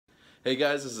Hey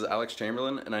guys, this is Alex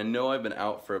Chamberlin, and I know I've been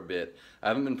out for a bit. I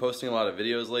haven't been posting a lot of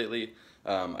videos lately.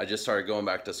 I just started going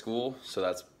back to school, so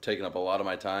that's taken up a lot of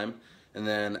my time. And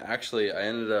then actually I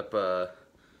ended up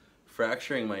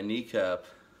fracturing my kneecap.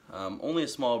 Only a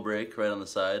small break right on the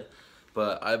side,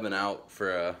 but I've been out for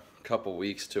a couple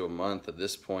weeks to a month at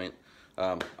this point.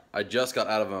 I just got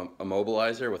out of a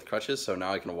immobilizer with crutches, so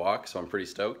now I can walk, so I'm pretty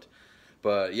stoked.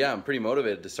 But yeah, I'm pretty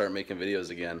motivated to start making videos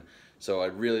again, so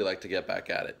I'd really like to get back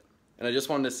at it. And I just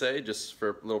wanted to say, just for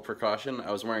a little precaution,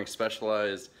 I was wearing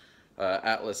Specialized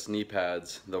Atlas knee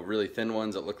pads, the really thin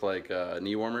ones that look like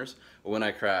knee warmers, when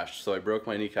I crashed. So I broke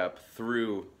my kneecap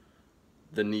through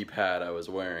the knee pad I was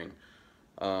wearing.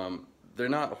 They're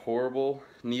not horrible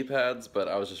knee pads, but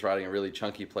I was just riding a really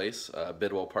chunky place,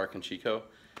 Bidwell Park in Chico,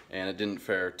 and it didn't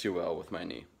fare too well with my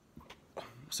knee.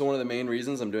 So one of the main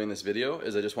reasons I'm doing this video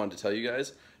is I just wanted to tell you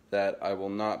guys that I will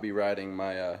not be riding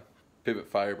my Pivot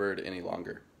Firebird any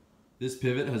longer. This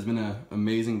Pivot has been an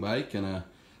amazing bike, and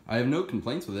I have no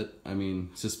complaints with it. I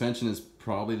mean, suspension is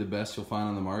probably the best you'll find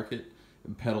on the market.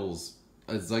 Pedals,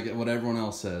 it's like what everyone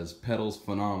else says, pedals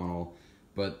phenomenal,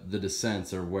 but the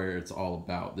descents are where it's all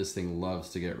about. This thing loves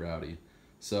to get rowdy.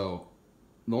 So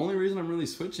the only reason I'm really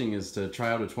switching is to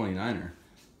try out a 29er,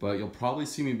 but you'll probably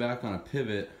see me back on a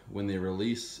Pivot when they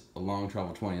release a long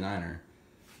travel 29er.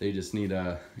 They just need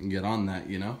to get on that,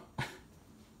 you know?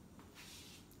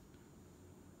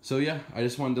 So yeah, I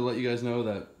just wanted to let you guys know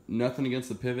that nothing against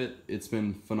the Pivot. It's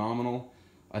been phenomenal.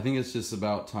 I think it's just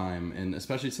about time, and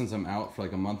especially since I'm out for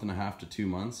like a month and a half to 2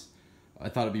 months, I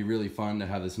thought it'd be really fun to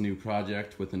have this new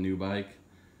project with a new bike.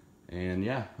 And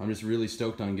yeah, I'm just really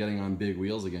stoked on getting on big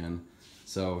wheels again.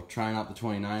 So trying out the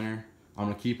 29er. I'm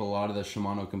gonna keep a lot of the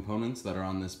Shimano components that are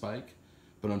on this bike,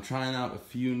 but I'm trying out a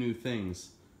few new things.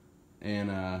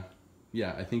 And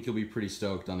yeah, I think you'll be pretty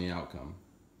stoked on the outcome.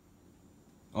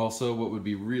 Also, what would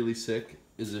be really sick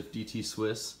is if DT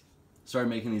Swiss started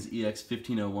making these EX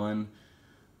 1501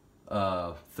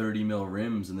 30 mil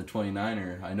rims in the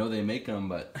 29er. I know they make them,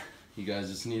 but you guys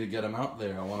just need to get them out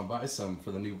there. I want to buy some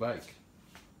for the new bike.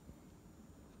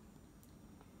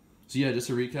 So yeah, just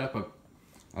to recap,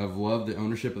 I've loved the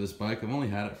ownership of this bike. I've only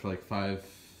had it for like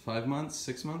 5 months,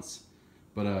 6 months,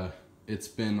 but it's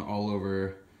been all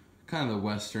over kind of the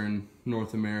Western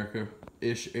North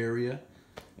America-ish area.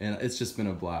 And it's just been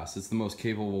a blast. It's the most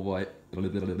capable bike.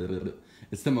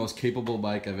 It's the most capable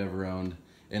bike I've ever owned,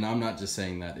 and I'm not just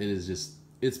saying that.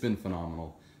 It's been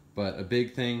phenomenal. But a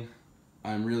big thing,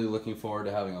 I'm really looking forward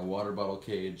to having a water bottle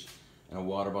cage and a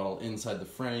water bottle inside the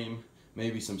frame.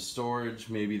 Maybe some storage.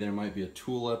 Maybe there might be a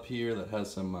tool up here that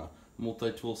has some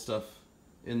multi-tool stuff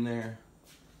in there.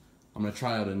 I'm gonna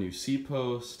try out a new seat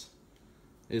post.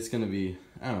 It's gonna be,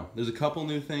 I don't know. There's a couple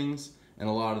new things and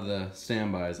a lot of the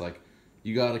standbys, like.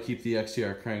 You gotta keep the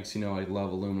XTR cranks. You know I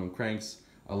love aluminum cranks.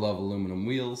 I love aluminum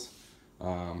wheels.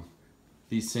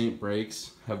 These Saint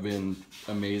brakes have been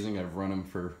amazing. I've run them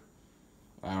for,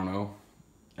 I don't know,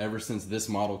 ever since this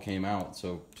model came out,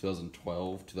 so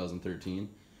 2012, 2013,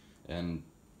 and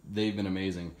they've been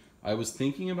amazing. I was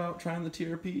thinking about trying the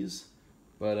TRPs,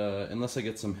 but unless I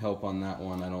get some help on that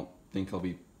one, I don't think I'll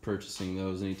be purchasing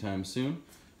those anytime soon,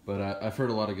 but I've heard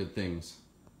a lot of good things.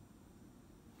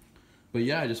 But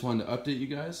yeah, I just wanted to update you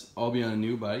guys. I'll be on a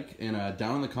new bike, and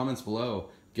down in the comments below,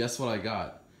 guess what I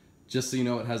got? Just so you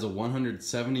know, it has a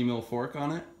 170 mil fork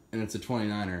on it, and it's a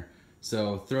 29er.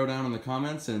 So throw down in the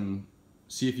comments and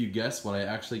see if you guess what I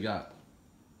actually got.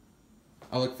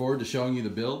 I look forward to showing you the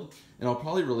build, and I'll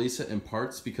probably release it in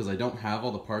parts because I don't have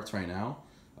all the parts right now.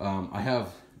 I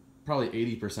have probably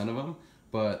 80% of them,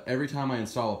 but every time I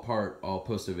install a part, I'll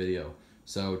post a video.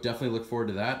 So definitely look forward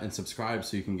to that, and subscribe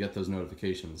so you can get those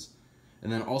notifications.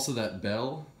 And then also that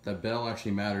bell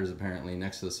actually matters apparently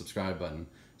next to the subscribe button.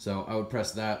 So I would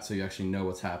press that so you actually know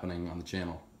what's happening on the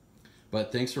channel.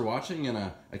 But thanks for watching, and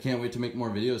I can't wait to make more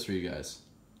videos for you guys.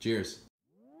 Cheers.